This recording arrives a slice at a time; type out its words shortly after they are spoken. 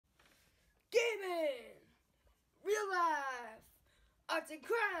life, arts and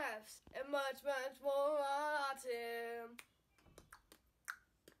crafts, and much, much more autumn.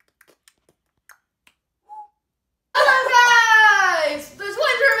 Hello guys, this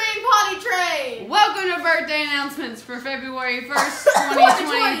winter main potty train. Welcome to birthday announcements for February 1st,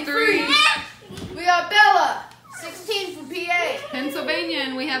 2023. We got Bella, 16 from PA. Pennsylvania,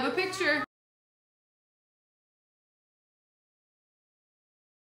 and we have a picture.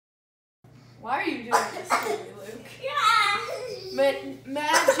 Why are you doing this to me, Luke?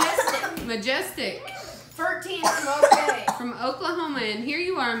 Majestic. Majestic. 13 from OK. From Oklahoma, and here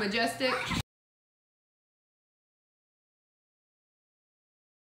you are, Majestic.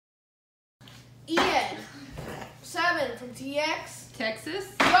 Ian, 7 from TX.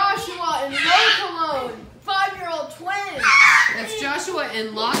 Texas. Joshua and Cologne, 5-year-old twins. That's Joshua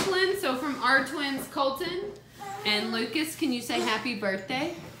and Lachlan. So from our twins, Colton and Lucas, can you say happy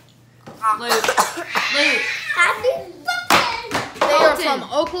birthday? Luke. Happy birthday! They are Colton. from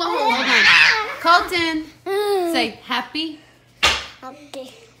Oklahoma. Hold on. Colton, say happy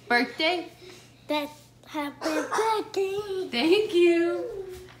Happy birthday. Happy birthday! Thank you.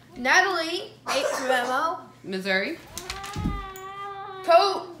 Natalie, 8 from MO. Missouri.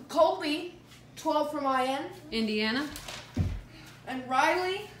 Colby, 12 from IN. Indiana. And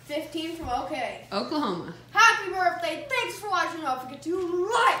Riley, 15 from OK. Oklahoma. Happy birthday. Thanks for watching. Don't forget to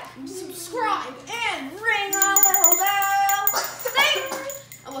like, subscribe, and